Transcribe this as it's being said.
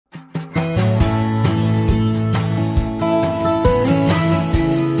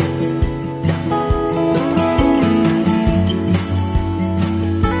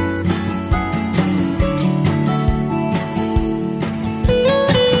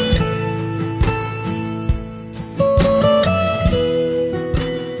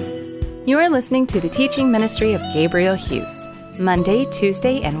You are listening to the teaching ministry of Gabriel Hughes. Monday,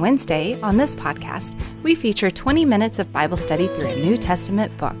 Tuesday, and Wednesday on this podcast, we feature 20 minutes of Bible study through a New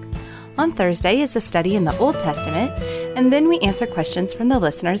Testament book. On Thursday is a study in the Old Testament, and then we answer questions from the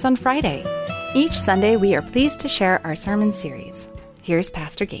listeners on Friday. Each Sunday, we are pleased to share our sermon series. Here's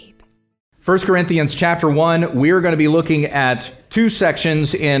Pastor Gabe. 1 Corinthians chapter 1, we're going to be looking at two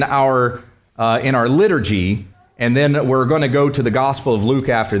sections in our liturgy, and then we're going to go to the Gospel of Luke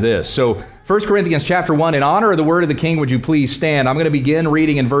after this. So 1 Corinthians chapter 1, in honor of the word of the King, would you please stand? I'm going to begin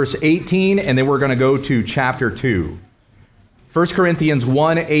reading in verse 18, and then we're going to go to chapter 2. 1 Corinthians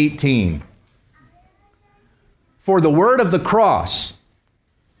 1:18. For the word of the cross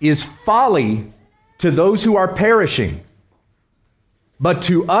is folly to those who are perishing, but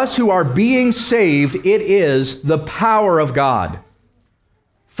to us who are being saved, it is the power of God.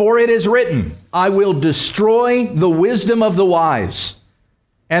 For it is written, I will destroy the wisdom of the wise,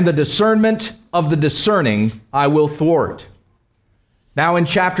 and the discernment of the discerning I will thwart. Now in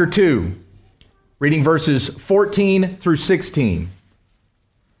chapter 2, reading verses 14 through 16.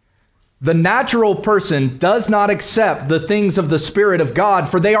 The natural person does not accept the things of the Spirit of God,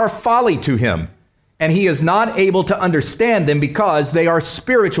 for they are folly to him, and he is not able to understand them because they are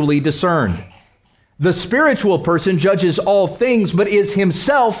spiritually discerned. The spiritual person judges all things, but is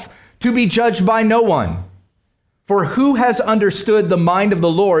himself to be judged by no one. For who has understood the mind of the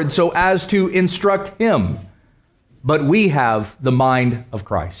Lord so as to instruct him? But we have the mind of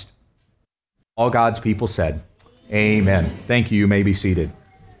Christ. All God's people said, Amen. Thank you. You may be seated.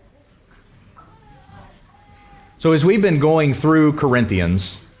 So as we've been going through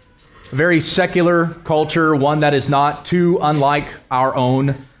Corinthians, a very secular culture, one that is not too unlike our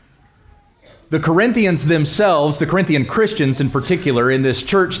own, the Corinthians themselves, the Corinthian Christians in particular, in this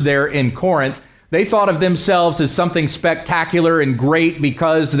church there in Corinth, they thought of themselves as something spectacular and great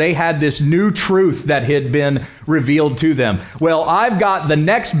because they had this new truth that had been revealed to them. Well, I've got the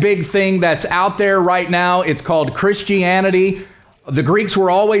next big thing that's out there right now. It's called Christianity. The Greeks were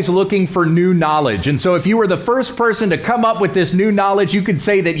always looking for new knowledge. And so if you were the first person to come up with this new knowledge, you could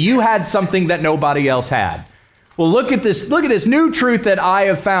say that you had something that nobody else had. Well, look at this new truth that I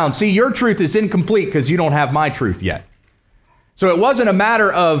have found. See, your truth is incomplete because you don't have my truth yet. So it wasn't a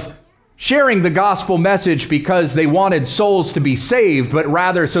matter of sharing the gospel message because they wanted souls to be saved, but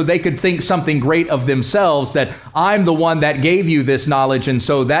rather so they could think something great of themselves, that I'm the one that gave you this knowledge, and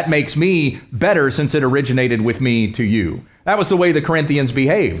so that makes me better since it originated with me to you. That was the way the Corinthians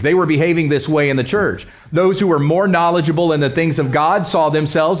behaved. They were behaving this way in the church. Those who were more knowledgeable in the things of God saw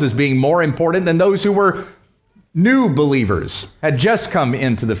themselves as being more important than those who were new believers, had just come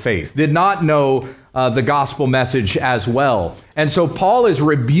into the faith, did not know the gospel message as well. And so Paul is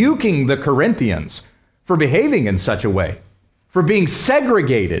rebuking the Corinthians for behaving in such a way, for being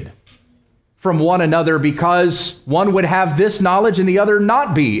segregated from one another because one would have this knowledge and the other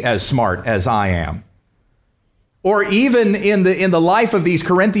not be as smart as I am. Or even in the life of these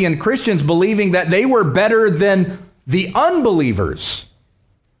Corinthian Christians believing that they were better than the unbelievers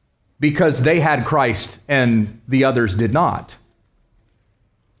because they had Christ and the others did not.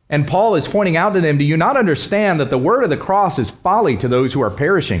 And Paul is pointing out to them, do you not understand that the word of the cross is folly to those who are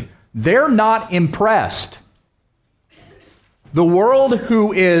perishing? They're not impressed. The world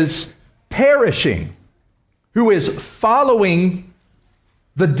who is perishing, who is following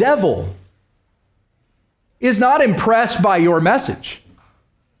the devil, is not impressed by your message,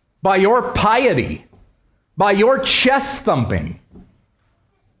 by your piety, by your chest thumping,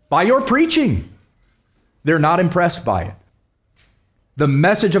 by your preaching. They're not impressed by it. The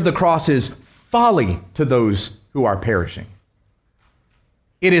message of the cross is folly to those who are perishing.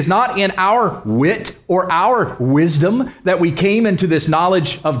 It is not in our wit or our wisdom that we came into this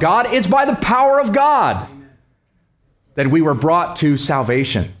knowledge of God. It's by the power of God that we were brought to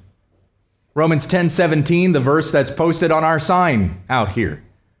salvation. Romans 10:17, the verse that's posted on our sign out here.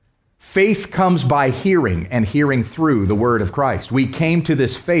 Faith comes by hearing, and hearing through the word of Christ. We came to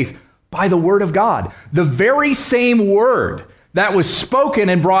this faith by the word of God. The very same word that was spoken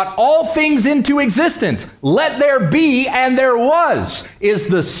and brought all things into existence, let there be and there was, is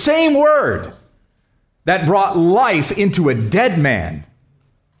the same word that brought life into a dead man.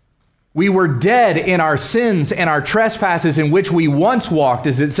 We were dead in our sins and our trespasses in which we once walked,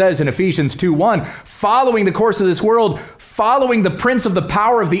 as it says in Ephesians 2:1, following the course of this world, following the prince of the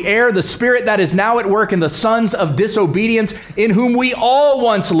power of the air, the spirit that is now at work in the sons of disobedience, in whom we all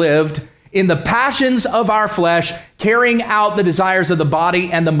once lived in the passions of our flesh, carrying out the desires of the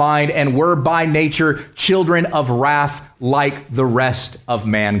body and the mind, and were by nature children of wrath like the rest of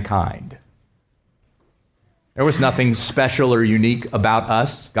mankind. There was nothing special or unique about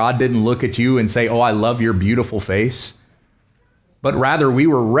us. God didn't look at you and say, "Oh, I love your beautiful face." But rather, we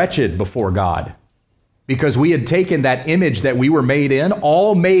were wretched before God because we had taken that image that we were made in,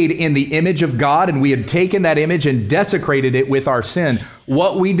 all made in the image of God, and we had taken that image and desecrated it with our sin.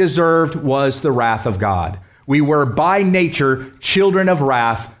 What we deserved was the wrath of God. We were by nature children of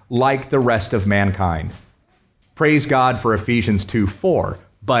wrath like the rest of mankind. Praise God for Ephesians 2:4.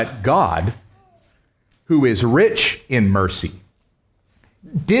 But God, who is rich in mercy,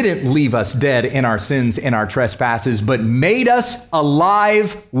 didn't leave us dead in our sins and our trespasses, but made us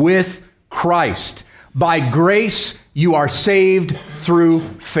alive with Christ. By grace you are saved through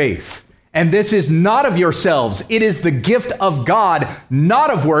faith. And this is not of yourselves. It is the gift of God, not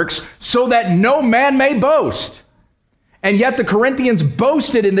of works, so that no man may boast. And yet the Corinthians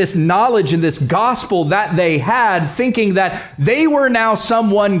boasted in this knowledge, in this gospel that they had, thinking that they were now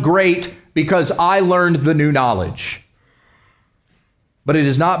someone great because I learned the new knowledge. But it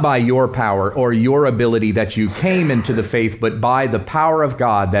is not by your power or your ability that you came into the faith, but by the power of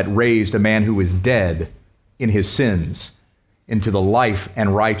God that raised a man who was dead in his sins into the life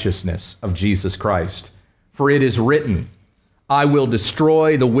and righteousness of Jesus Christ. For it is written, I will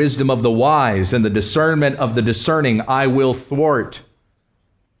destroy the wisdom of the wise, and the discernment of the discerning I will thwart.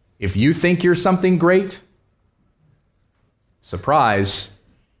 If you think you're something great, surprise.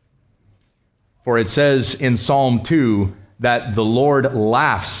 For it says in Psalm 2 that the Lord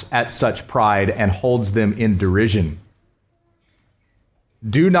laughs at such pride and holds them in derision.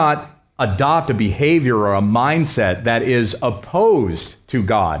 Do not adopt a behavior or a mindset that is opposed to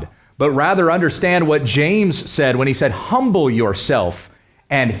God, but rather understand what James said when he said, humble yourself,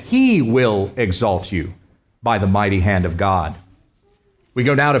 and he will exalt you by the mighty hand of God. We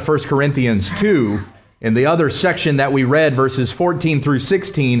go now to 1 Corinthians 2. In the other section that we read, verses 14 through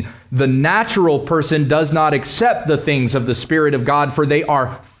 16, the natural person does not accept the things of the Spirit of God, for they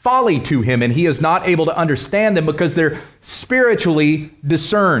are folly to him, and he is not able to understand them because they're spiritually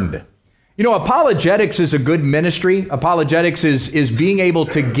discerned. You know, apologetics is a good ministry. Apologetics is being able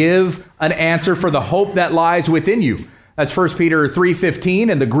to give an answer for the hope that lies within you. That's 1 Peter 3:15,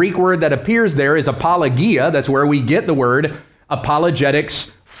 and the Greek word that appears there is apologia. That's where we get the word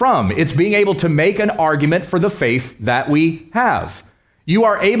apologetics from. It's being able to make an argument for the faith that we have. You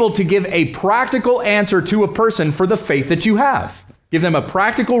are able to give a practical answer to a person for the faith that you have. Give them a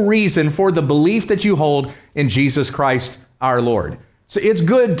practical reason for the belief that you hold in Jesus Christ our Lord. So it's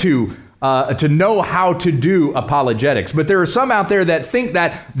good to know how to do apologetics. But there are some out there that think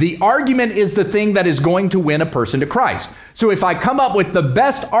that the argument is the thing that is going to win a person to Christ. So if I come up with the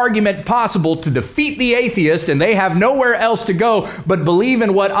best argument possible to defeat the atheist and they have nowhere else to go but believe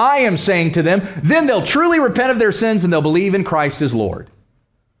in what I am saying to them, then they'll truly repent of their sins and they'll believe in Christ as Lord.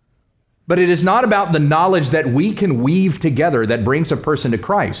 But it is not about the knowledge that we can weave together that brings a person to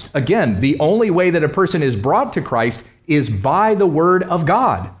Christ. Again, the only way that a person is brought to Christ is by the Word of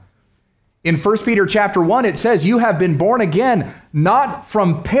God. In 1 Peter chapter 1, it says, you have been born again, not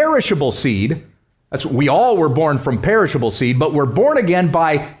from perishable seed. We all were born from perishable seed, but we're born again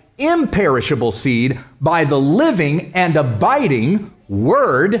by imperishable seed, by the living and abiding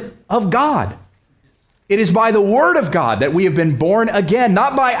Word of God. It is by the Word of God that we have been born again,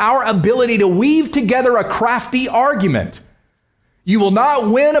 not by our ability to weave together a crafty argument. You will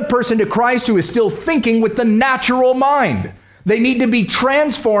not win a person to Christ who is still thinking with the natural mind. They need to be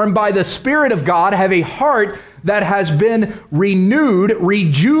transformed by the Spirit of God, have a heart that has been renewed,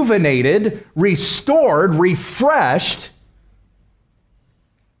 rejuvenated, restored, refreshed,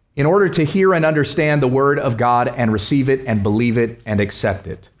 in order to hear and understand the Word of God and receive it and believe it and accept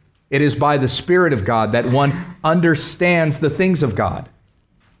it. It is by the Spirit of God that one understands the things of God,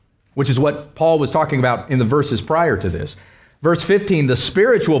 which is what Paul was talking about in the verses prior to this. Verse 15, the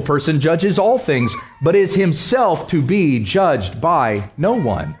spiritual person judges all things, but is himself to be judged by no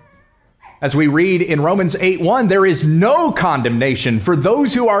one. As we read in Romans 8:1, there is no condemnation for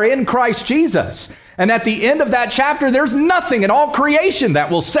those who are in Christ Jesus. And at the end of that chapter, there's nothing in all creation that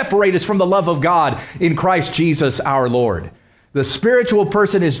will separate us from the love of God in Christ Jesus our Lord. The spiritual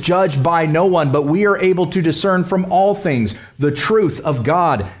person is judged by no one, but we are able to discern from all things the truth of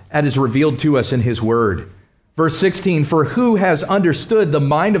God that is revealed to us in His Word. Verse 16, for who has understood the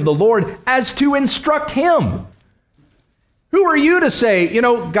mind of the Lord as to instruct him? Who are you to say,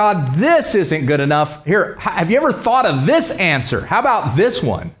 God, this isn't good enough. Here, have you ever thought of this answer? How about this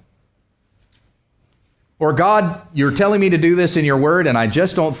one? Or God, you're telling me to do this in your word, and I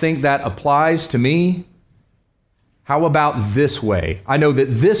just don't think that applies to me. How about this way? I know that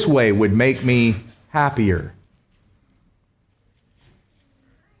this way would make me happier.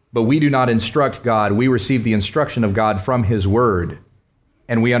 But we do not instruct God. We receive the instruction of God from his word.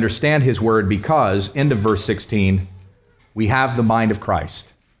 And we understand his word because, end of verse 16, we have the mind of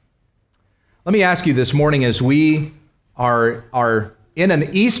Christ. Let me ask you this morning, as we are in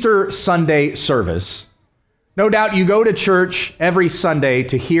an Easter Sunday service, no doubt you go to church every Sunday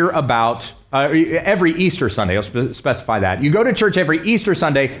to hear about, every Easter Sunday, I'll specify that. You go to church every Easter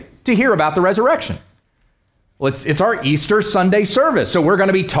Sunday to hear about the resurrection. Well, it's our Easter Sunday service, so we're going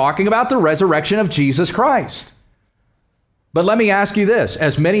to be talking about the resurrection of Jesus Christ. But let me ask you this,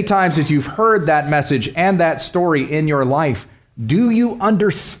 as many times as you've heard that message and that story in your life, do you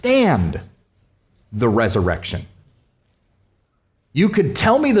understand the resurrection? You could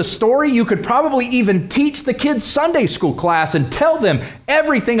tell me the story. You could probably even teach the kids' Sunday school class and tell them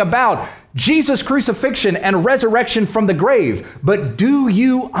everything about Jesus' crucifixion and resurrection from the grave. But do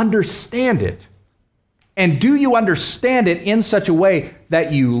you understand it? And do you understand it in such a way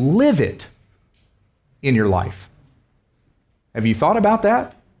that you live it in your life? Have you thought about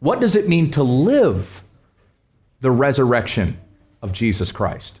that? What does it mean to live the resurrection of Jesus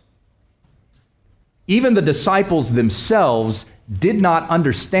Christ? Even the disciples themselves did not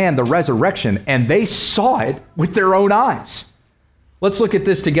understand the resurrection, and they saw it with their own eyes. Let's look at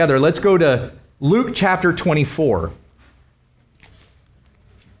this together. Let's go to Luke chapter 24.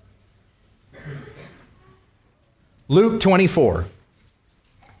 Luke 24.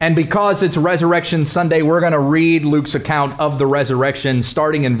 And because it's Resurrection Sunday, we're going to read Luke's account of the resurrection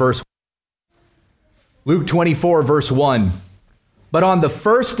starting in verse 1. Luke 24, verse 1. But on the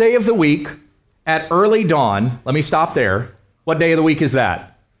first day of the week, at early dawn, let me stop there. What day of the week is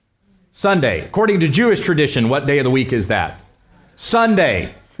that? Sunday. According to Jewish tradition, what day of the week is that?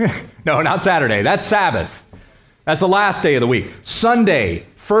 Sunday. No, not Saturday. That's Sabbath. That's the last day of the week. Sunday,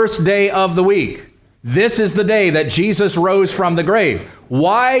 first day of the week. This is the day that Jesus rose from the grave.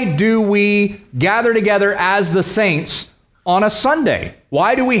 Why do we gather together as the saints on a Sunday?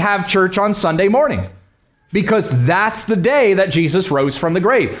 Why do we have church on Sunday morning? Because that's the day that Jesus rose from the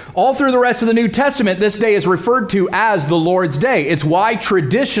grave. All through the rest of the New Testament, this day is referred to as the Lord's Day. It's why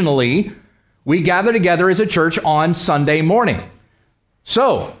traditionally we gather together as a church on Sunday morning.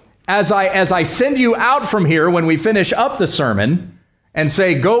 So, as I send you out from here when we finish up the sermon and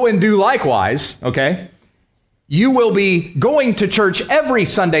say, go and do likewise, okay? You will be going to church every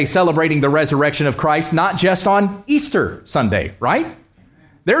Sunday celebrating the resurrection of Christ, not just on Easter Sunday, right?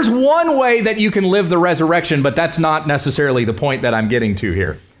 There's one way that you can live the resurrection, but that's not necessarily the point that I'm getting to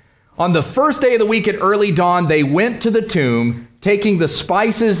here. On the first day of the week at early dawn, they went to the tomb, taking the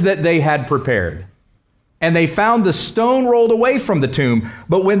spices that they had prepared. And they found the stone rolled away from the tomb,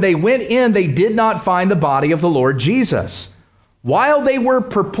 but when they went in, they did not find the body of the Lord Jesus. While they were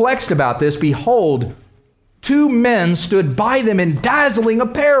perplexed about this, behold, two men stood by them in dazzling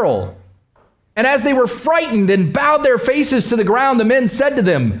apparel. And as they were frightened and bowed their faces to the ground, the men said to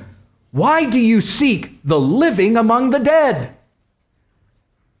them, why do you seek the living among the dead?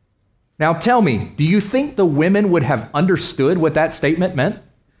 Now tell me, do you think the women would have understood what that statement meant?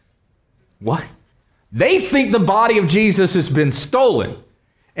 What? They think the body of Jesus has been stolen.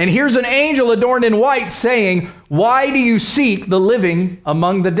 And here's an angel adorned in white saying, why do you seek the living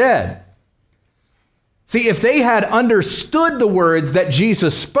among the dead? See, if they had understood the words that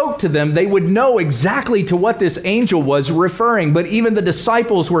Jesus spoke to them, they would know exactly to what this angel was referring. But even the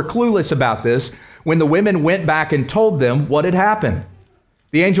disciples were clueless about this when the women went back and told them what had happened.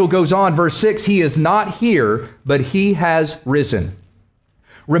 The angel goes on, verse 6, he is not here, but he has risen.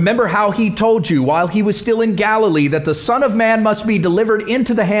 Remember how he told you while he was still in Galilee that the Son of Man must be delivered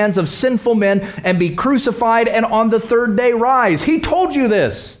into the hands of sinful men and be crucified and on the third day rise. He told you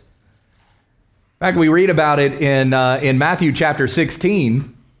this. In fact, we read about it in Matthew chapter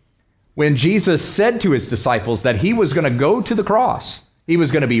 16 when Jesus said to his disciples that he was going to go to the cross. He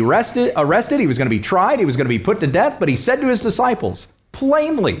was going to be arrested, he was going to be tried, he was going to be put to death, but he said to his disciples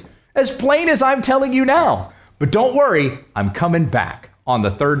plainly, as plain as I'm telling you now, but don't worry, I'm coming back. On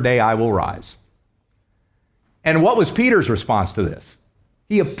the third day I will rise. And what was Peter's response to this?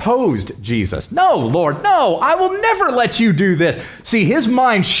 He opposed Jesus. No, Lord, no, I will never let you do this. See, his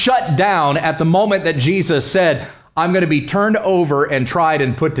mind shut down at the moment that Jesus said, I'm going to be turned over and tried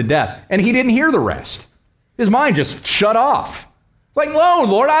and put to death. And he didn't hear the rest. His mind just shut off. Like, no,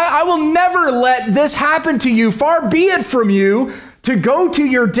 Lord, I will never let this happen to you. Far be it from you to go to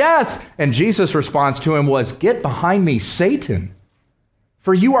your death. And Jesus' response to him was, get behind me, Satan.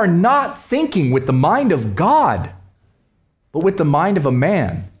 For you are not thinking with the mind of God, but with the mind of a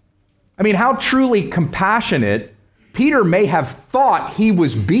man. I mean, how truly compassionate Peter may have thought he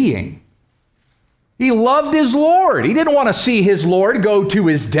was being. He loved his Lord. He didn't want to see his Lord go to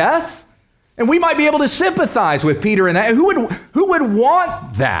his death. And we might be able to sympathize with Peter in that. Who would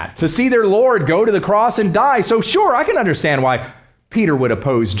want that, to see their Lord go to the cross and die? So sure, I can understand why Peter would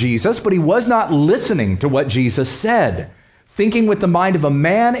oppose Jesus, but he was not listening to what Jesus said, thinking with the mind of a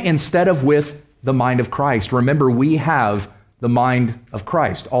man instead of with the mind of Christ. Remember, we have the mind of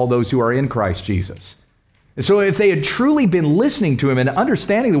Christ, all those who are in Christ Jesus. And so if they had truly been listening to him and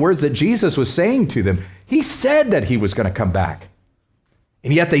understanding the words that Jesus was saying to them, he said that he was going to come back.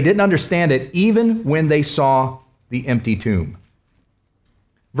 And yet they didn't understand it even when they saw the empty tomb.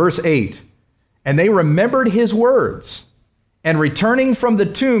 Verse 8, and they remembered his words, and returning from the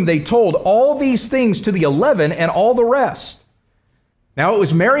tomb, they told all these things to the 11 and all the rest. Now it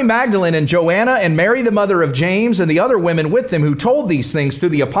was Mary Magdalene and Joanna and Mary the mother of James and the other women with them who told these things to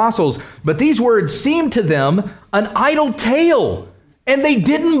the apostles. But these words seemed to them an idle tale, and they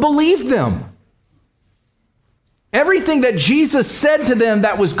didn't believe them. Everything that Jesus said to them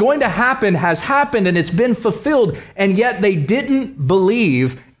that was going to happen has happened, and it's been fulfilled, and yet they didn't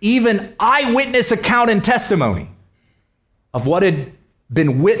believe even eyewitness account and testimony of what had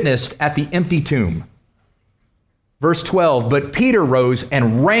been witnessed at the empty tomb. Verse 12, but Peter rose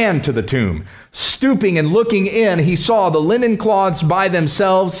and ran to the tomb. Stooping and looking in, he saw the linen cloths by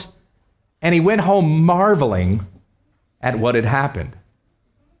themselves, and he went home marveling at what had happened.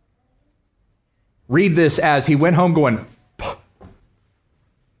 Read this as he went home going, "Puh."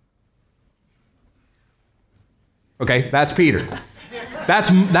 Okay, that's Peter.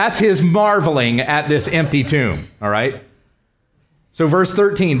 That's his marveling at this empty tomb, all right? So verse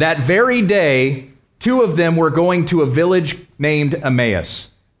 13, that very day, two of them were going to a village named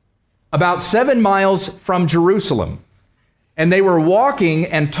Emmaus, about 7 miles from Jerusalem. And they were walking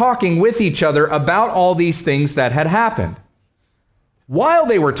and talking with each other about all these things that had happened. While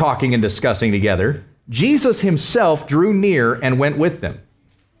they were talking and discussing together, Jesus himself drew near and went with them.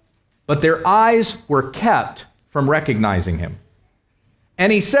 But their eyes were kept from recognizing him.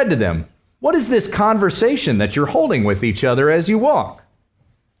 And he said to them, what is this conversation that you're holding with each other as you walk?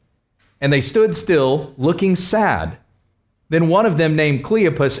 And they stood still, looking sad. Then one of them, named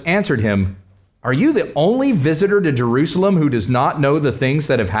Cleopas, answered him, are you the only visitor to Jerusalem who does not know the things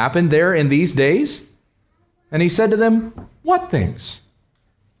that have happened there in these days? And he said to them, what things?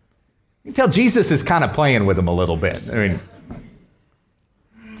 You can tell Jesus is kind of playing with them a little bit. I mean,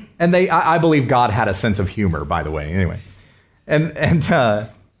 and I believe God had a sense of humor, by the way. Anyway, and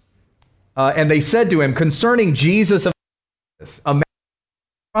they said to him concerning Jesus of Nazareth, a man,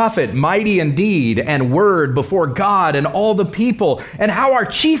 prophet, mighty in deed and word before God and all the people, and how our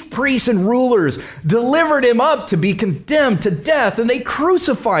chief priests and rulers delivered him up to be condemned to death, and they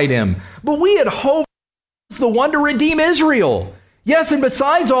crucified him. But we had hoped he was the one to redeem Israel. Yes, and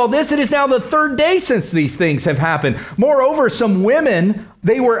besides all this, it is now the 3rd day since these things have happened. Moreover, some women,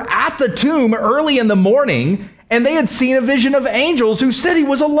 they were at the tomb early in the morning, and they had seen a vision of angels who said he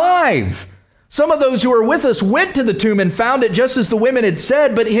was alive. Some of those who were with us went to the tomb and found it just as the women had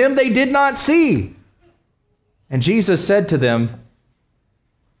said, but him they did not see. And Jesus said to them,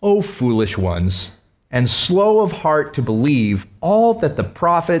 O foolish ones, and slow of heart to believe all that the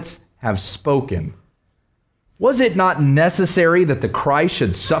prophets have spoken. Was it not necessary that the Christ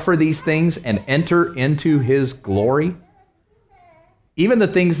should suffer these things and enter into his glory? Even the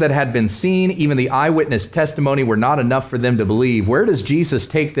things that had been seen, even the eyewitness testimony, were not enough for them to believe. Where does Jesus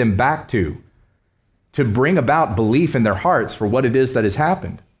take them back to bring about belief in their hearts for what it is that has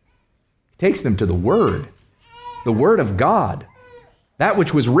happened? He takes them to the Word of God, that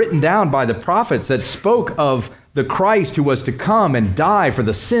which was written down by the prophets that spoke of the Christ who was to come and die for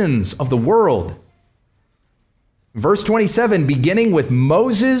the sins of the world. Verse 27, beginning with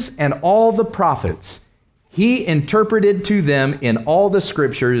Moses and all the prophets, he interpreted to them in all the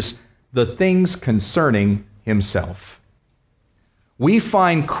scriptures the things concerning himself. We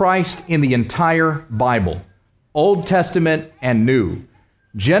find Christ in the entire Bible, Old Testament and New.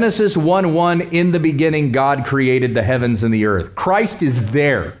 Genesis 1:1, in the beginning God created the heavens and the earth. Christ is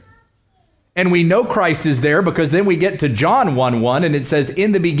there. And we know Christ is there because then we get to John 1:1 and it says,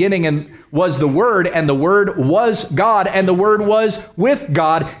 in the beginning was the Word, and the Word was God, and the Word was with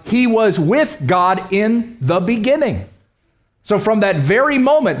God. He was with God in the beginning. So from that very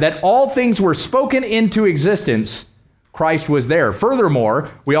moment that all things were spoken into existence, Christ was there.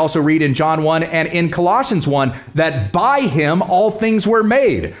 Furthermore, we also read in John 1 and in Colossians 1 that by him all things were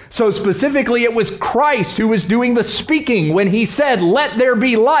made. So specifically, it was Christ who was doing the speaking when he said, let there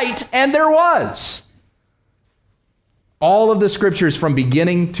be light, and there was. All of the scriptures from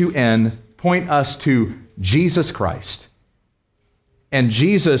beginning to end point us to Jesus Christ. And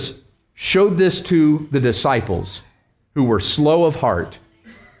Jesus showed this to the disciples who were slow of heart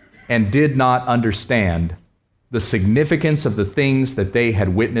and did not understand the significance of the things that they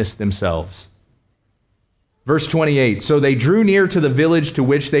had witnessed themselves. Verse 28, so they drew near to the village to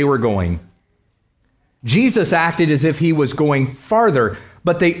which they were going. Jesus acted as if he was going farther,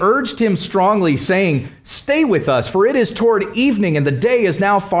 but they urged him strongly, saying, stay with us, for it is toward evening, and the day is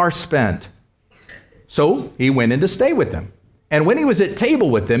now far spent. So he went in to stay with them. And when he was at table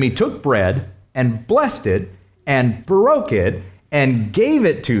with them, he took bread and blessed it and broke it and gave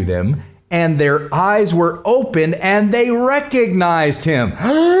it to them, and their eyes were opened and they recognized him.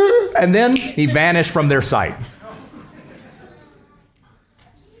 And then he vanished from their sight.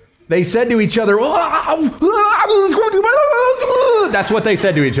 They said to each other, that's what they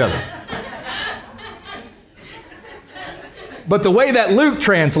said to each other. But the way that Luke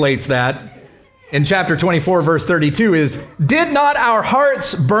translates that in chapter 24, verse 32 is, did not our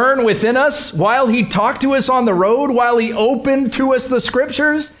hearts burn within us while he talked to us on the road, while he opened to us the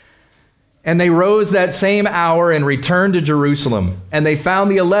scriptures? And they rose that same hour and returned to Jerusalem. And they found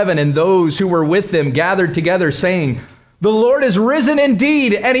the 11 and those who were with them gathered together, saying, the Lord is risen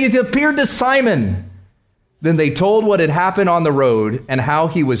indeed, and he's appeared to Simon. Then they told what had happened on the road and how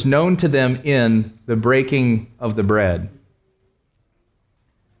he was known to them in the breaking of the bread.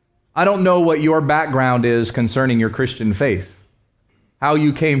 I don't know what your background is concerning your Christian faith, how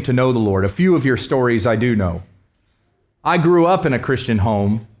you came to know the Lord. A few of your stories I do know. I grew up in a Christian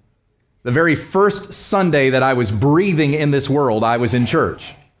home. The very first Sunday that I was breathing in this world, I was in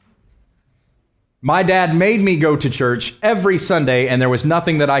church. My dad made me go to church every Sunday, and there was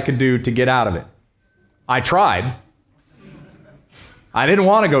nothing that I could do to get out of it. I tried. I didn't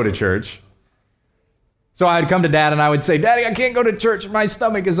want to go to church. So I'd come to Dad and I would say, Daddy, I can't go to church. My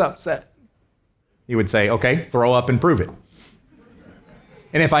stomach is upset. He would say, okay, throw up and prove it.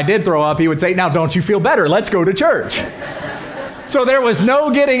 And if I did throw up, he would say, now don't you feel better? Let's go to church. So there was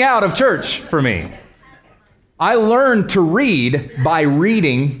no getting out of church for me. I learned to read by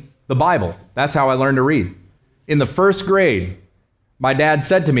reading the Bible. That's how I learned to read. In the first grade, my dad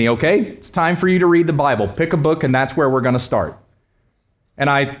said to me, okay, it's time for you to read the Bible. Pick a book and that's where we're going to start. And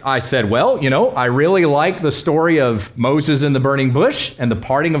I said, well, I really like the story of Moses in the burning bush and the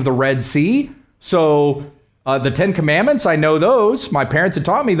parting of the Red Sea. So the 10 Commandments, I know those. My parents had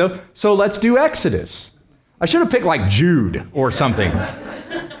taught me those. So let's do Exodus. I should have picked like Jude or something.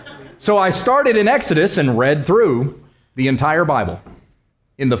 So I started in Exodus and read through the entire Bible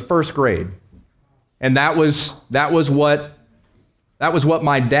in the first grade. And that was what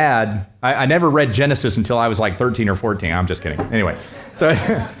my dad, I never read Genesis until I was like 13 or 14. I'm just kidding. Anyway, so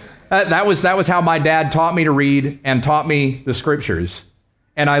that was how my dad taught me to read and taught me the scriptures.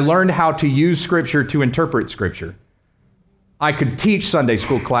 And I learned how to use scripture to interpret scripture. I could teach Sunday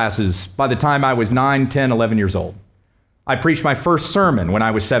school classes by the time I was 9, 10, 11 years old. I preached my first sermon when I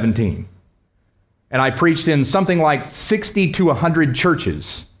was 17. And I preached in something like 60 to 100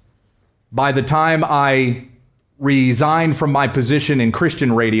 churches by the time I resigned from my position in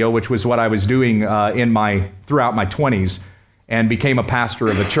Christian radio, which was what I was doing throughout my 20s, and became a pastor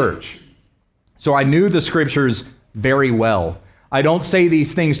of a church. So I knew the scriptures very well. I don't say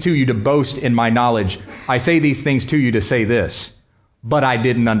these things to you to boast in my knowledge. I say these things to you to say this, but I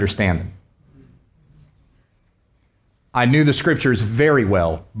didn't understand them. I knew the scriptures very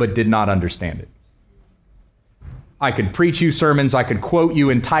well, but did not understand it. I could preach you sermons, I could quote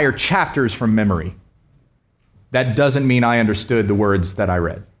you entire chapters from memory. That doesn't mean I understood the words that I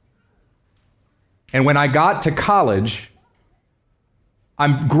read. And when I got to college,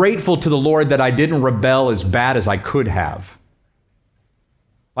 I'm grateful to the Lord that I didn't rebel as bad as I could have.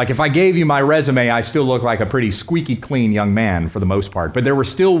 Like if I gave you my resume, I still look like a pretty squeaky clean young man for the most part. But there were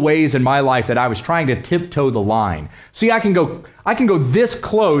still ways in my life that I was trying to tiptoe the line. See, I can go this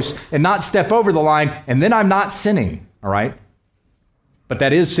close and not step over the line, and then I'm not sinning, all right? But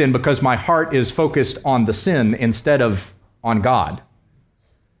that is sin because my heart is focused on the sin instead of on God.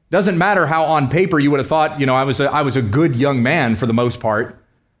 Doesn't matter how on paper you would have thought, I was a good young man for the most part.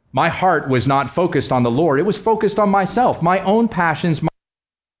 My heart was not focused on the Lord. It was focused on myself, my own passions, my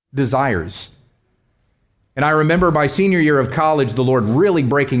desires. And I remember my senior year of college, the Lord really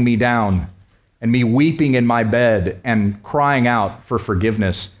breaking me down and me weeping in my bed and crying out for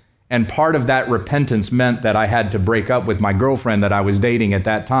forgiveness. And part of that repentance meant that I had to break up with my girlfriend that I was dating at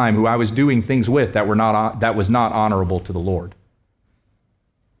that time, who I was doing things with that was not honorable to the Lord.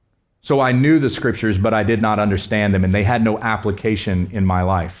 So I knew the scriptures, but I did not understand them, and they had no application in my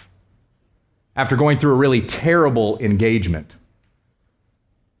life. After going through a really terrible engagement,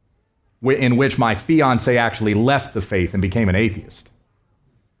 in which my fiance actually left the faith and became an atheist,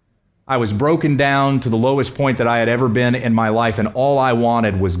 I was broken down to the lowest point that I had ever been in my life, and all I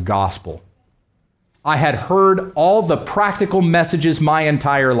wanted was gospel. I had heard all the practical messages my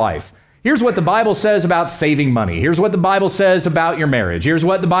entire life. Here's what the Bible says about saving money. Here's what the Bible says about your marriage. Here's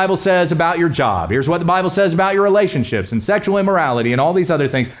what the Bible says about your job. Here's what the Bible says about your relationships and sexual immorality and all these other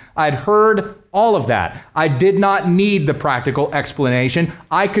things. I'd heard all of that. I did not need the practical explanation.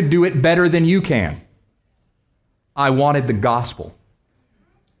 I could do it better than you can. I wanted the gospel.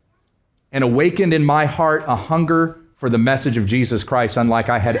 And awakened in my heart a hunger for the message of Jesus Christ unlike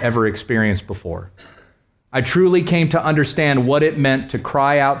I had ever experienced before. I truly came to understand what it meant to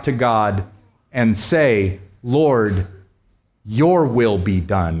cry out to God and say, Lord, your will be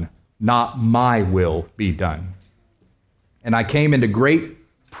done, not my will be done. And I came into great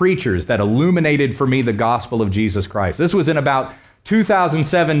preachers that illuminated for me the gospel of Jesus Christ. This was in about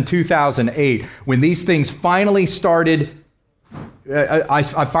 2007, 2008, when these things finally started. I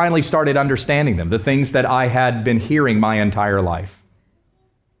finally started understanding them, the things that I had been hearing my entire life.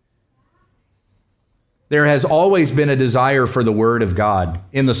 There has always been a desire for the Word of God.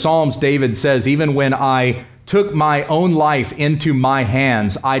 In the Psalms, David says, even when I took my own life into my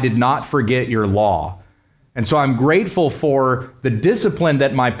hands, I did not forget your law. And so I'm grateful for the discipline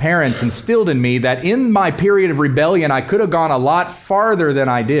that my parents instilled in me, that in my period of rebellion, I could have gone a lot farther than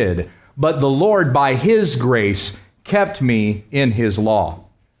I did. But the Lord, by His grace, kept me in His law.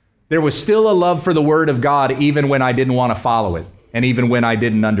 There was still a love for the Word of God even when I didn't want to follow it, and even when I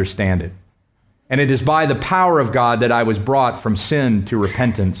didn't understand it. And it is by the power of God that I was brought from sin to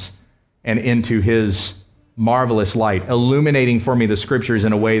repentance and into His marvelous light, illuminating for me the Scriptures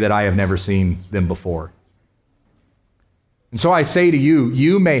in a way that I have never seen them before. And so I say to you,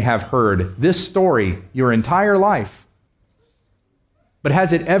 you may have heard this story your entire life, but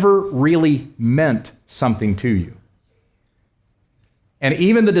has it ever really meant something to you? And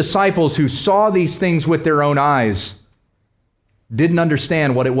even the disciples who saw these things with their own eyes didn't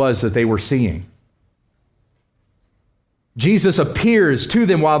understand what it was that they were seeing. Jesus appears to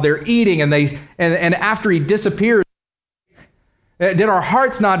them while they're eating, and after He disappears, did our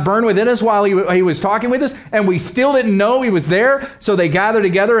hearts not burn within us while he was talking with us, and we still didn't know He was there? So they gather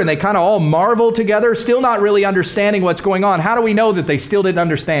together and they kind of all marvel together, still not really understanding what's going on. How do we know that they still didn't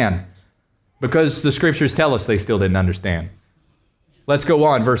understand? Because the Scriptures tell us they still didn't understand. Let's go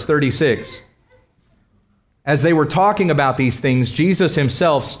on, verse 36. As they were talking about these things, Jesus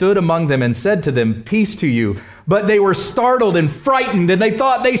Himself stood among them and said to them, "Peace to you." But they were startled and frightened, and they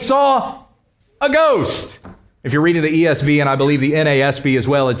thought they saw a ghost. If you're reading the ESV, and I believe the NASB as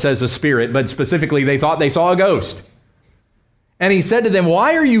well, it says a spirit, but specifically they thought they saw a ghost. And He said to them,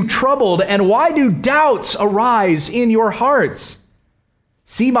 "Why are you troubled, and why do doubts arise in your hearts?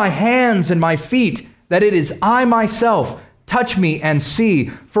 See my hands and my feet, that it is I myself. Touch me and see,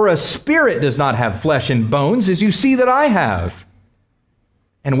 for a spirit does not have flesh and bones, as you see that I have."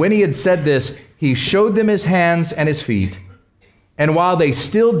 And when He had said this, He showed them His hands and His feet. And while they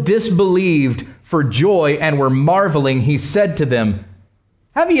still disbelieved for joy and were marveling, He said to them,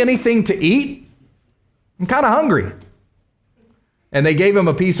 "Have ye anything to eat? I'm kind of hungry." And they gave Him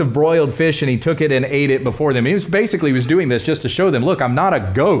a piece of broiled fish, and He took it and ate it before them. He was doing this just to show them, look, I'm not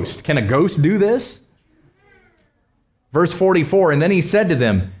a ghost. Can a ghost do this? Verse 44, and then He said to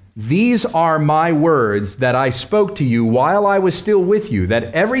them, "These are my words that I spoke to you while I was still with you,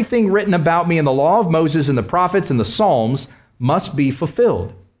 that everything written about me in the law of Moses and the prophets and the Psalms must be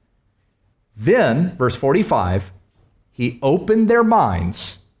fulfilled." Then, verse 45, He opened their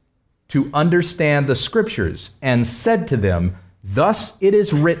minds to understand the Scriptures and said to them, "Thus it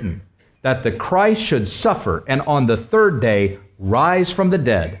is written, that the Christ should suffer and on the third day rise from the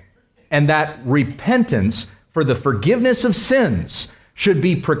dead, and that repentance for the forgiveness of sins should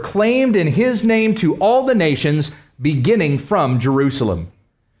be proclaimed in His name to all the nations, beginning from Jerusalem.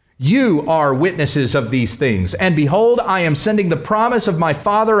 You are witnesses of these things, and behold, I am sending the promise of my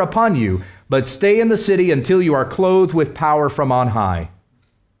Father upon you, but stay in the city until you are clothed with power from on high."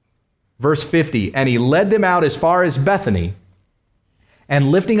 Verse 50, and He led them out as far as Bethany,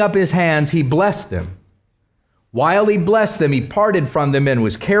 and lifting up His hands, He blessed them. While He blessed them, He parted from them and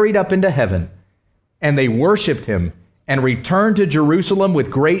was carried up into heaven. And they worshiped Him and returned to Jerusalem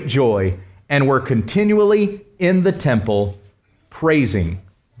with great joy, and were continually in the temple praising,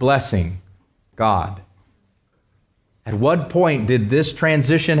 blessing God. At what point did this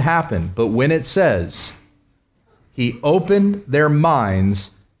transition happen? But when it says, He opened their minds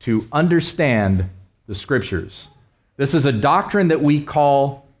to understand the Scriptures. This is a doctrine that we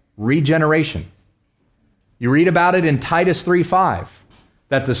call regeneration. You read about it in Titus 3:5.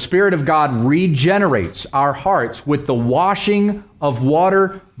 that the Spirit of God regenerates our hearts with the washing of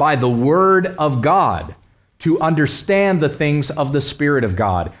water by the Word of God to understand the things of the Spirit of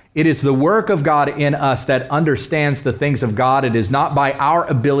God. It is the work of God in us that understands the things of God. It is not by our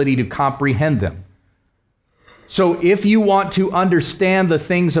ability to comprehend them. So if you want to understand the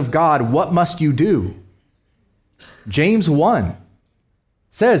things of God, what must you do? James 1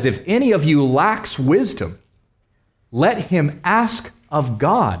 says, if any of you lacks wisdom, let him ask of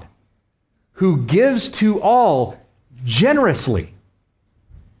God, who gives to all generously.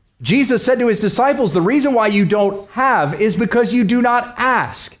 Jesus said to his disciples, the reason why you don't have is because you do not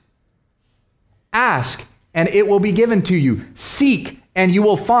ask. Ask, and it will be given to you. Seek, and you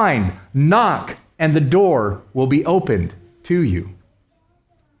will find. Knock, and the door will be opened to you.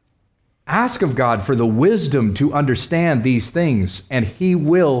 Ask of God for the wisdom to understand these things, and he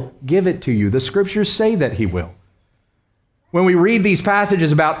will give it to you. The scriptures say that he will. When we read these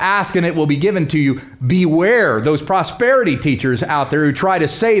passages about ask and it will be given to you, beware those prosperity teachers out there who try to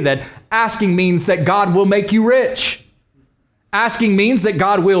say that asking means that God will make you rich. Asking means that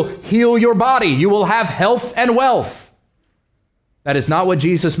God will heal your body. You will have health and wealth. That is not what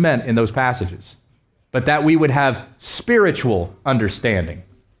Jesus meant in those passages, but that we would have spiritual understanding,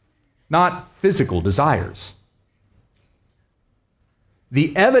 not physical desires.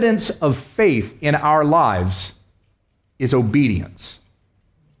 The evidence of faith in our lives is obedience.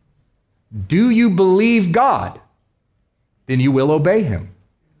 Do you believe God? Then you will obey him.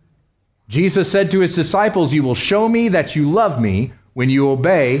 Jesus said to his disciples, you will show me that you love me when you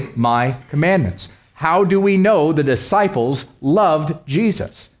obey my commandments. How do we know the disciples loved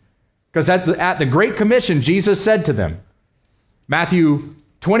Jesus? Because at the Great Commission, Jesus said to them, Matthew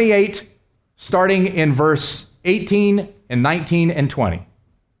 28, starting in verse 18 and 19 and 20,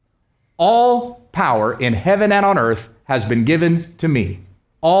 all power in heaven and on earth has been given to me,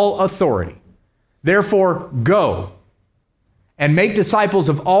 all authority. Therefore, go and make disciples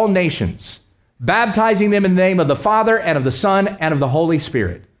of all nations, baptizing them in the name of the Father and of the Son and of the Holy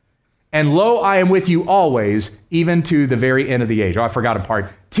Spirit. And lo, I am with you always, even to the very end of the age. Oh, I forgot a part.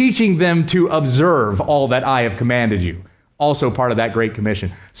 Teaching them to observe all that I have commanded you. Also part of that Great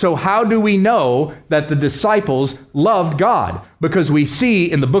Commission. So how do we know that the disciples loved God? Because we see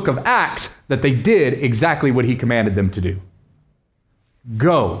in the book of Acts that they did exactly what he commanded them to do.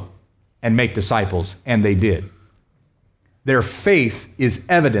 Go and make disciples, and they did. Their faith is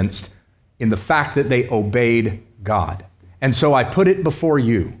evidenced in the fact that they obeyed God. And so I put it before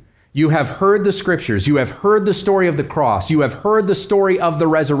you. You have heard the scriptures. You have heard the story of the cross. You have heard the story of the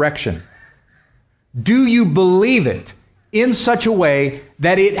resurrection. Do you believe it in such a way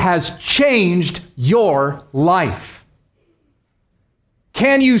that it has changed your life?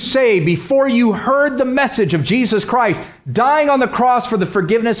 Can you say, before you heard the message of Jesus Christ, dying on the cross for the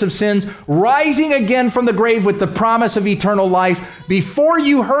forgiveness of sins, rising again from the grave with the promise of eternal life, before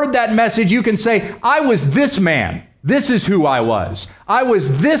you heard that message, you can say, I was this man. This is who I was. I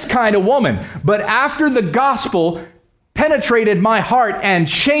was this kind of woman. But after the gospel penetrated my heart and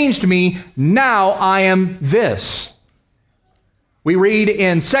changed me, now I am this. We read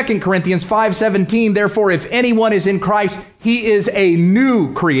in 2 Corinthians 5:17, therefore, if anyone is in Christ, he is a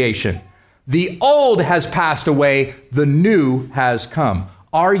new creation. The old has passed away, the new has come.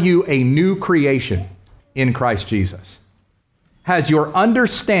 Are you a new creation in Christ Jesus? Has your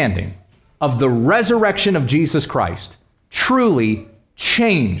understanding of the resurrection of Jesus Christ truly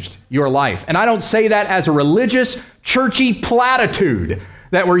changed your life? And I don't say that as a religious, churchy platitude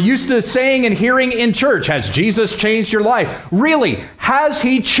that we're used to saying and hearing in church. Has Jesus changed your life? Really, has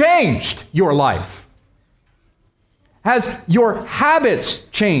he changed your life? Has your habits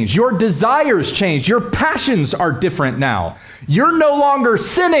changed? Your desires changed? Your passions are different now. You're no longer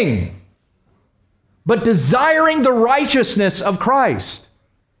sinning, but desiring the righteousness of Christ.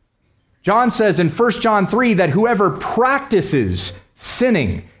 John says in 1 John 3 that whoever practices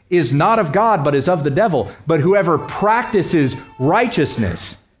sinning is not of God, but is of the devil. But whoever practices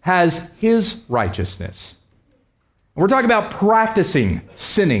righteousness has his righteousness. We're talking about practicing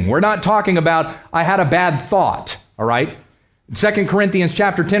sinning. We're not talking about, I had a bad thought, all right? In 2 Corinthians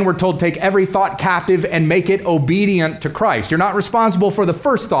chapter 10, we're told, take every thought captive and make it obedient to Christ. You're not responsible for the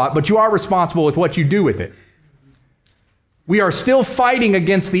first thought, but you are responsible with what you do with it. We are still fighting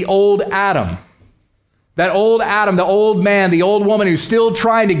against the old Adam. That old Adam, the old man, the old woman who's still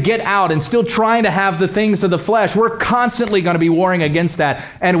trying to get out and still trying to have the things of the flesh. We're constantly going to be warring against that,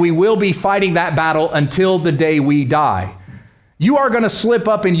 and we will be fighting that battle until the day we die. You are going to slip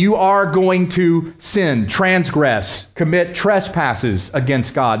up and you are going to sin, transgress, commit trespasses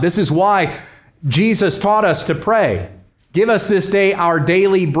against God. This is why Jesus taught us to pray. Give us this day our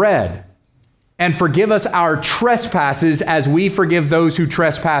daily bread, and forgive us our trespasses as we forgive those who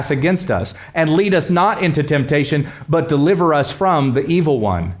trespass against us. And lead us not into temptation, but deliver us from the evil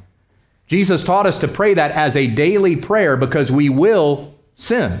one. Jesus taught us to pray that as a daily prayer because we will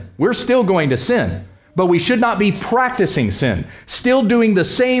sin. We're still going to sin, but we should not be practicing sin, still doing the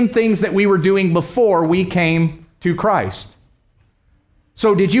same things that we were doing before we came to Christ.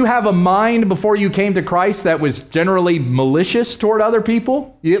 So did you have a mind before you came to Christ that was generally malicious toward other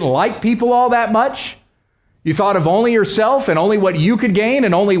people? You didn't like people all that much? You thought of only yourself and only what you could gain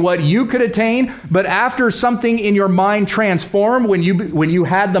and only what you could attain? But after something in your mind transformed, when you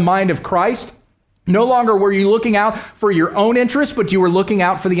had the mind of Christ, no longer were you looking out for your own interests, but you were looking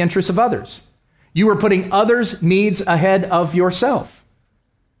out for the interests of others. You were putting others' needs ahead of yourself.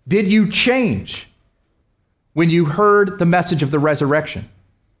 Did you change when you heard the message of the resurrection?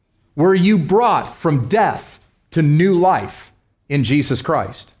 Were you brought from death to new life in Jesus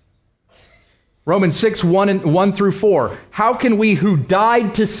Christ? Romans 6, 1 through 4. How can we who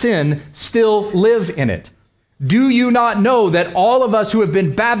died to sin still live in it? Do you not know that all of us who have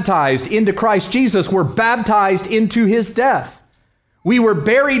been baptized into Christ Jesus were baptized into his death? We were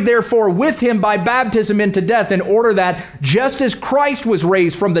buried, therefore, with him by baptism into death, in order that, just as Christ was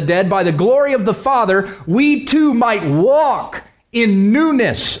raised from the dead by the glory of the Father, we too might walk in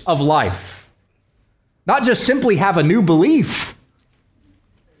newness of life. Not just simply have a new belief.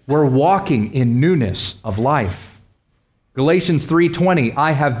 We're walking in newness of life. Galatians 3:20,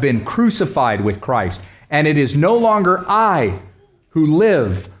 I have been crucified with Christ, and it is no longer I who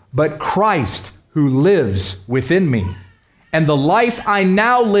live, but Christ who lives within me. And the life I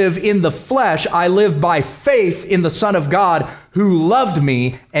now live in the flesh, I live by faith in the Son of God, who loved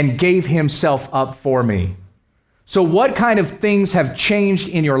me and gave himself up for me. So what kind of things have changed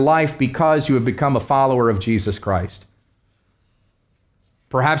in your life because you have become a follower of Jesus Christ?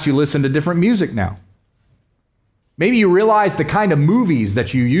 Perhaps you listen to different music now. Maybe you realize the kind of movies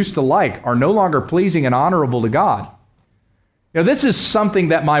that you used to like are no longer pleasing and honorable to God. This is something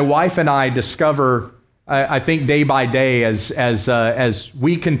that my wife and I discover, I think, day by day as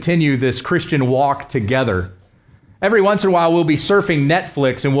we continue this Christian walk together. Every once in a while, we'll be surfing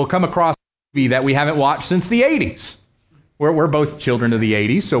Netflix and we'll come across a movie that we haven't watched since the 80s. We're both children of the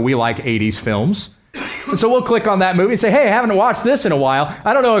 80s, so we like 80s films. And so we'll click on that movie and say, hey, I haven't watched this in a while.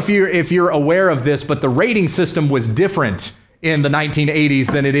 I don't know if you're aware of this, but the rating system was different in the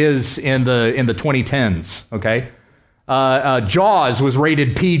 1980s than it is in the 2010s, okay? Jaws was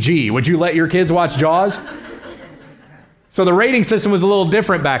rated PG. Would you let your kids watch Jaws? So the rating system was a little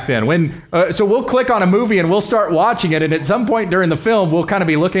different back then. So we'll click on a movie and we'll start watching it, and at some point during the film, we'll kind of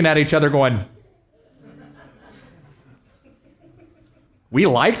be looking at each other going, we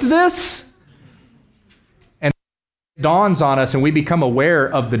liked this? And it dawns on us and we become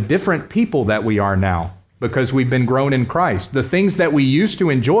aware of the different people that we are now because we've been grown in Christ. The things that we used to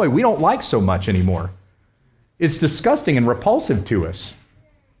enjoy, we don't like so much anymore. It's disgusting and repulsive to us.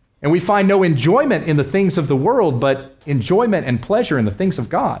 And we find no enjoyment in the things of the world, but enjoyment and pleasure in the things of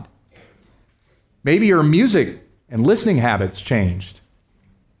God. Maybe your music and listening habits changed.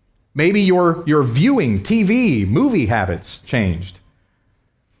 Maybe your viewing TV, movie habits changed.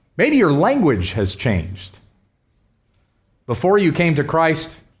 Maybe your language has changed. Before you came to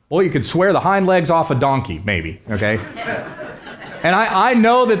Christ, well, you could swear the hind legs off a donkey, maybe, okay? And I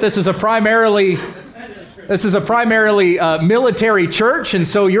know that this is a primarily military church, and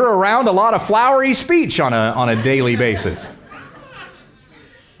so you're around a lot of flowery speech on a daily basis.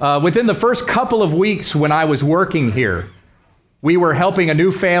 Within the first couple of weeks when I was working here, we were helping a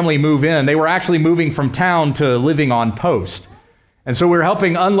new family move in. They were actually moving from town to living on post. And so we were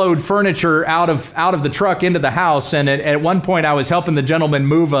helping unload furniture out of the truck into the house, and at one point I was helping the gentleman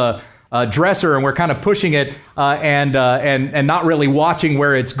move a dresser, and we're kind of pushing it and not really watching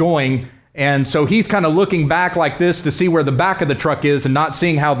where it's going. And so he's kind of looking back like this to see where the back of the truck is and not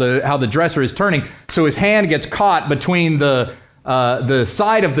seeing how the dresser is turning. So his hand gets caught between the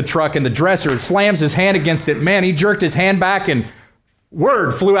side of the truck and the dresser. Slams his hand against it. Man, he jerked his hand back and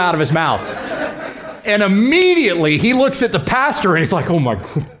word flew out of his mouth. And immediately he looks at the pastor and he's like, oh my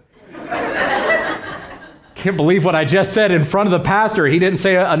God. Can't believe what I just said in front of the pastor. He didn't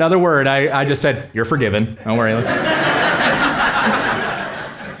say another word. I just said, you're forgiven. Don't worry.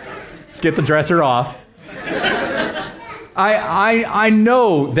 Get the dresser off. I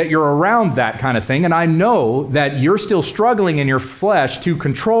know that you're around that kind of thing, and I know that you're still struggling in your flesh to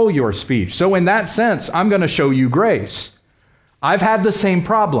control your speech. So in that sense, I'm going to show you grace. I've had the same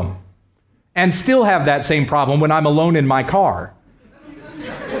problem, and still have that same problem when I'm alone in my car.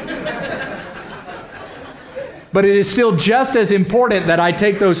 But it is still just as important that I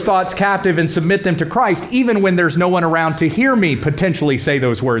take those thoughts captive and submit them to Christ, even when there's no one around to hear me potentially say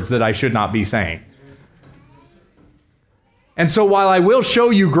those words that I should not be saying. And so while I will show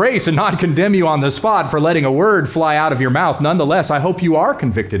you grace and not condemn you on the spot for letting a word fly out of your mouth, nonetheless, I hope you are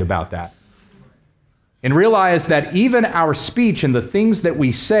convicted about that. And realize that even our speech and the things that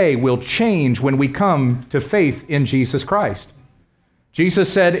we say will change when we come to faith in Jesus Christ.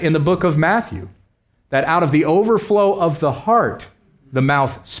 Jesus said in the book of Matthew that out of the overflow of the heart, the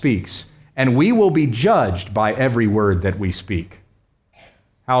mouth speaks, and we will be judged by every word that we speak.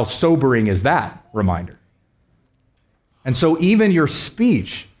 How sobering is that reminder? And so even your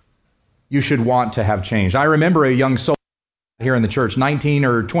speech, you should want to have changed. I remember a young soul here in the church, 19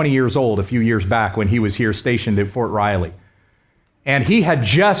 or 20 years old, a few years back when he was here stationed at Fort Riley. And he had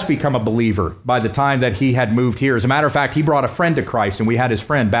just become a believer by the time that he had moved here. As a matter of fact, he brought a friend to Christ, and we had his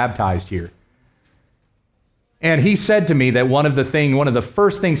friend baptized here. And he said to me that one of the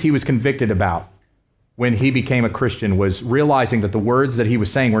first things he was convicted about when he became a Christian was realizing that the words that he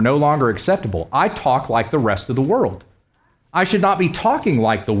was saying were no longer acceptable. I talk like the rest of the world. I should not be talking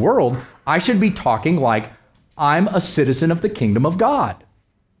like the world. I should be talking like I'm a citizen of the kingdom of God.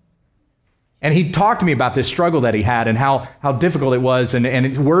 And he talked to me about this struggle that he had and how difficult it was, and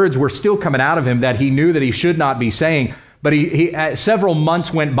his words were still coming out of him that he knew that he should not be saying. But several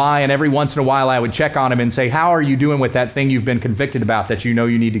months went by, and every once in a while I would check on him and say, how are you doing with that thing you've been convicted about that you know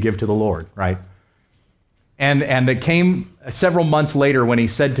you need to give to the Lord, right? And it came several months later when he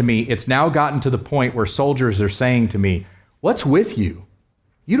said to me, it's now gotten to the point where soldiers are saying to me, what's with you?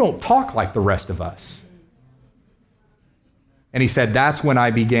 You don't talk like the rest of us. And he said, that's when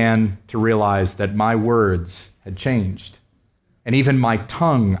I began to realize that my words had changed. And even my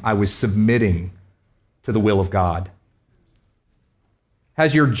tongue, I was submitting to the will of God.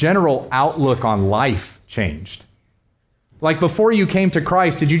 Has your general outlook on life changed? Like before you came to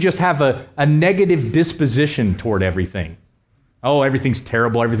Christ, did you just have a negative disposition toward everything? Oh, everything's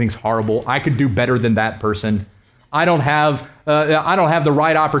terrible, everything's horrible. I could do better than that person. I don't have the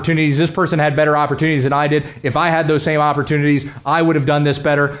right opportunities. This person had better opportunities than I did. If I had those same opportunities, I would have done this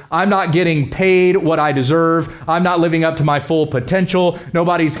better. I'm not getting paid what I deserve. I'm not living up to my full potential.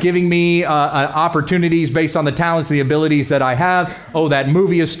 Nobody's giving me opportunities based on the talents and the abilities that I have. Oh, that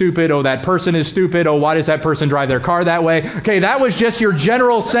movie is stupid. Oh, that person is stupid. Oh, why does that person drive their car that way? Okay, that was just your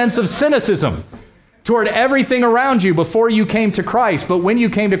general sense of cynicism toward everything around you before you came to Christ. But when you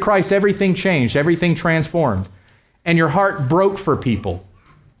came to Christ, everything changed. Everything transformed. And your heart broke for people.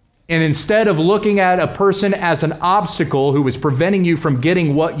 And instead of looking at a person as an obstacle who was preventing you from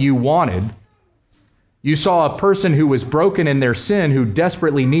getting what you wanted, you saw a person who was broken in their sin who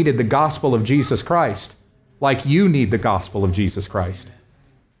desperately needed the gospel of Jesus Christ, like you need the gospel of Jesus Christ.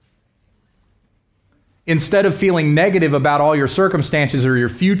 Instead of feeling negative about all your circumstances or your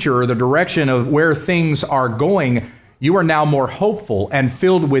future or the direction of where things are going, you are now more hopeful and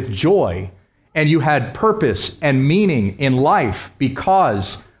filled with joy. And you had purpose and meaning in life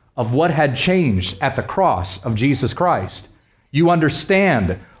because of what had changed at the cross of Jesus Christ. You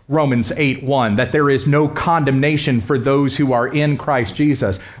understand Romans 8:1, that there is no condemnation for those who are in Christ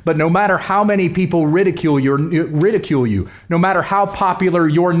Jesus. But no matter how many people ridicule you, no matter how popular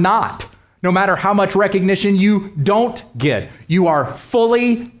you're not, no matter how much recognition you don't get, you are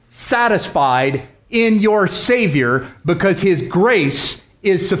fully satisfied in your Savior because His grace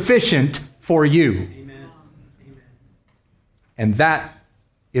is sufficient for you. Amen. And that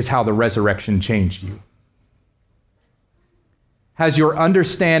is how the resurrection changed you. Has your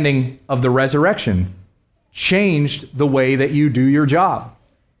understanding of the resurrection changed the way that you do your job?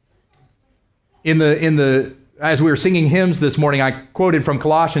 As we were singing hymns this morning, I quoted from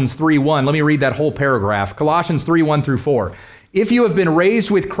Colossians 3:1. Let me read that whole paragraph. Colossians 3:1 through 4. If you have been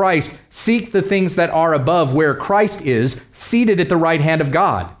raised with Christ, seek the things that are above, where Christ is, seated at the right hand of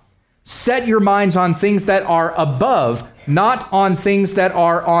God. Set your minds on things that are above, not on things that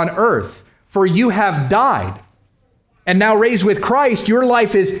are on earth. For you have died. And now raised with Christ, your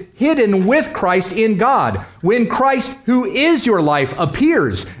life is hidden with Christ in God. When Christ, who is your life,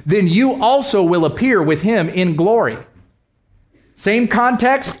 appears, then you also will appear with Him in glory. Same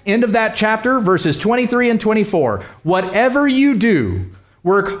context, end of that chapter, verses 23 and 24. Whatever you do,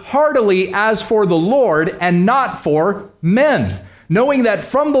 work heartily as for the Lord and not for men, knowing that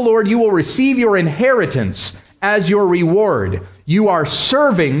from the Lord you will receive your inheritance as your reward. You are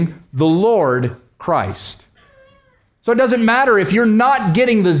serving the Lord Christ. So it doesn't matter if you're not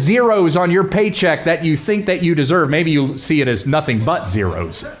getting the zeros on your paycheck that you think that you deserve. Maybe you see it as nothing but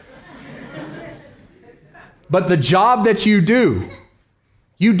zeros. But the job that you do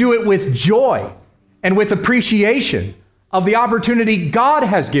it with joy and with appreciation of the opportunity God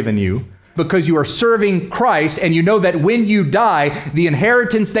has given you because you are serving Christ, and you know that when you die, the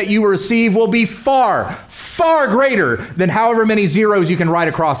inheritance that you will receive will be far, far greater than however many zeros you can write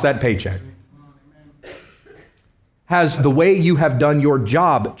across that paycheck. Has the way you have done your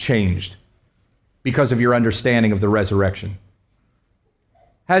job changed because of your understanding of the resurrection?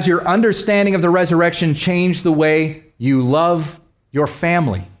 Has your understanding of the resurrection changed the way you love your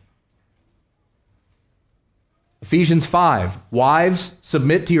family? Ephesians 5, wives,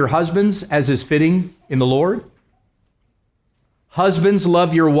 submit to your husbands as is fitting in the Lord. Husbands,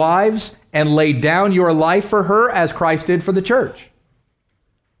 love your wives and lay down your life for her as Christ did for the church.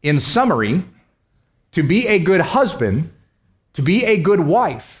 In summary, to be a good husband, to be a good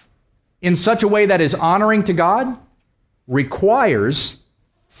wife in such a way that is honoring to God requires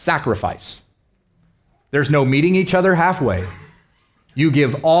sacrifice. There's no meeting each other halfway. You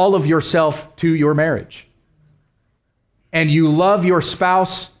give all of yourself to your marriage. And you love your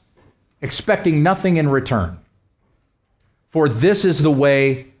spouse expecting nothing in return. For this is the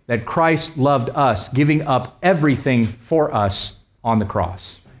way that Christ loved us, giving up everything for us on the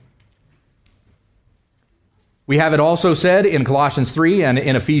cross. We have it also said in Colossians 3 and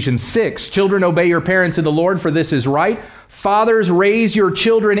in Ephesians 6, children, obey your parents in the Lord, for this is right. Fathers, raise your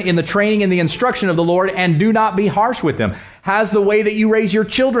children in the training and the instruction of the Lord, and do not be harsh with them. Has the way that you raise your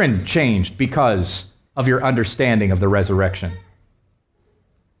children changed because of your understanding of the resurrection?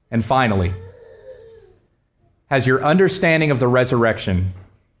 And finally, has your understanding of the resurrection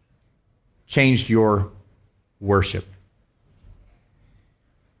changed your worship?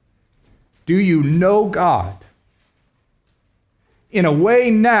 Do you know God in a way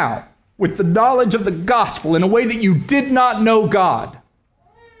now, with the knowledge of the gospel, in a way that you did not know God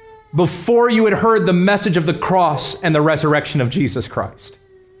before you had heard the message of the cross and the resurrection of Jesus Christ?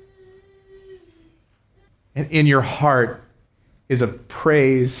 And in your heart is a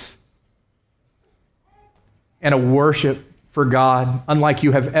praise and a worship for God unlike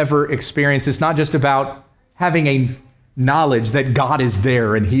you have ever experienced. It's not just about having a knowledge that God is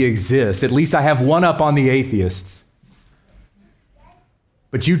there and He exists. At least I have one up on the atheists.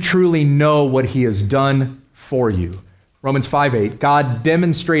 But you truly know what He has done for you. Romans 5:8, God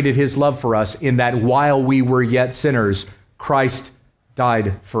demonstrated His love for us in that while we were yet sinners, Christ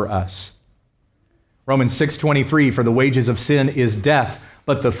died for us. Romans 6:23, for the wages of sin is death,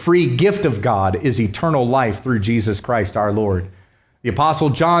 but the free gift of God is eternal life through Jesus Christ our Lord. The Apostle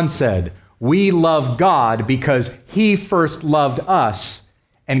John said, we love God because He first loved us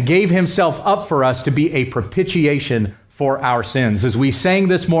and gave Himself up for us to be a propitiation for our sins. As we sang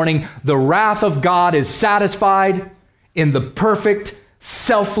this morning, the wrath of God is satisfied in the perfect,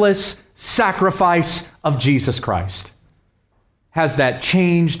 selfless sacrifice of Jesus Christ. Has that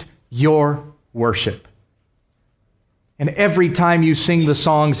changed your worship? And every time you sing the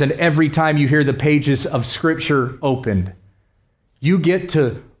songs and every time you hear the pages of Scripture opened, you get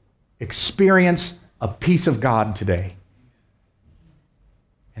to experience a peace of God today.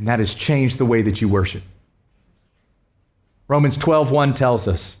 And that has changed the way that you worship. Romans 12:1 tells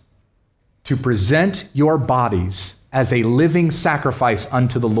us to present your bodies as a living sacrifice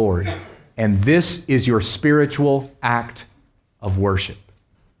unto the Lord, and this is your spiritual act of worship.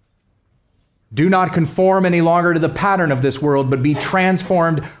 Do not conform any longer to the pattern of this world, but be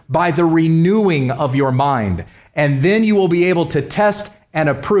transformed by the renewing of your mind. And then you will be able to test and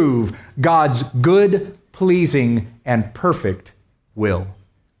approve God's good, pleasing, and perfect will.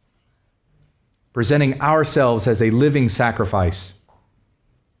 Presenting ourselves as a living sacrifice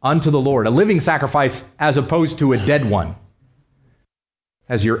unto the Lord, a living sacrifice as opposed to a dead one,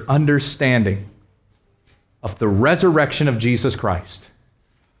 as your understanding of the resurrection of Jesus Christ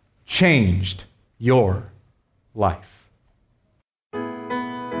changed your life.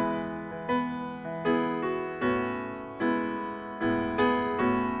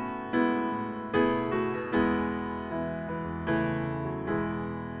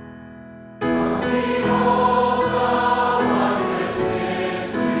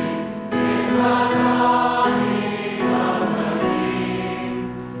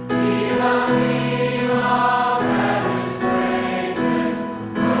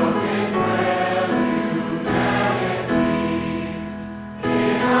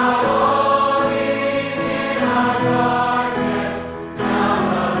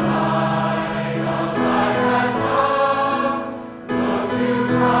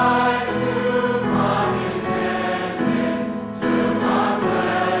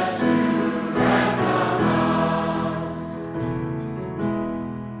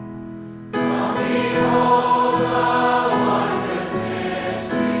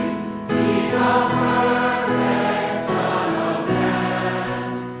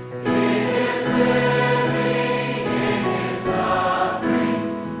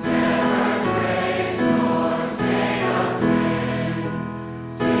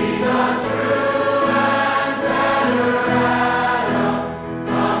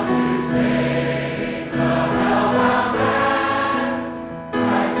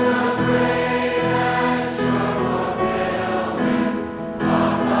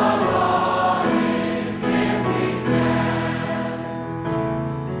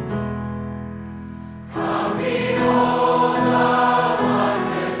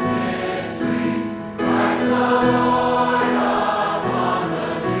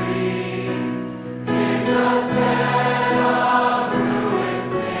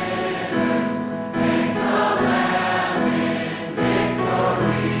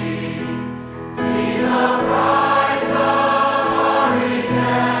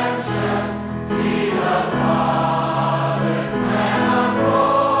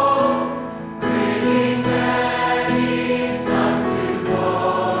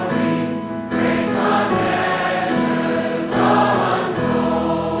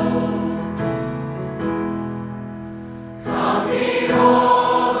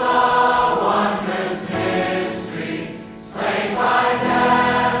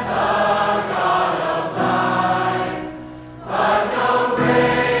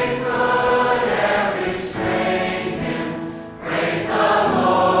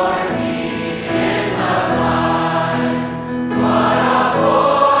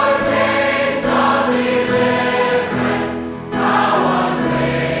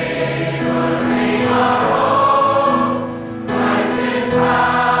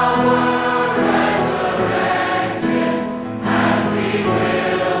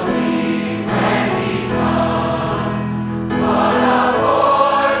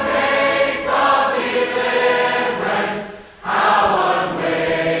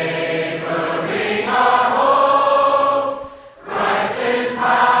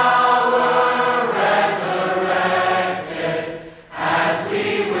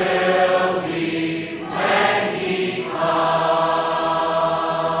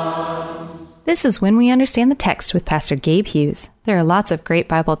 This is When We Understand the Text with Pastor Gabe Hughes. There are lots of great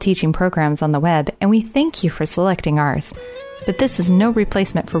Bible teaching programs on the web, and we thank you for selecting ours. But this is no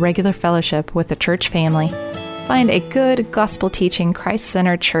replacement for regular fellowship with the church family. Find a good, gospel-teaching,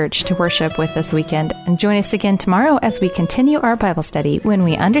 Christ-centered church to worship with this weekend, and join us again tomorrow as we continue our Bible study when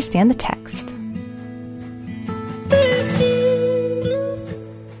we understand the text.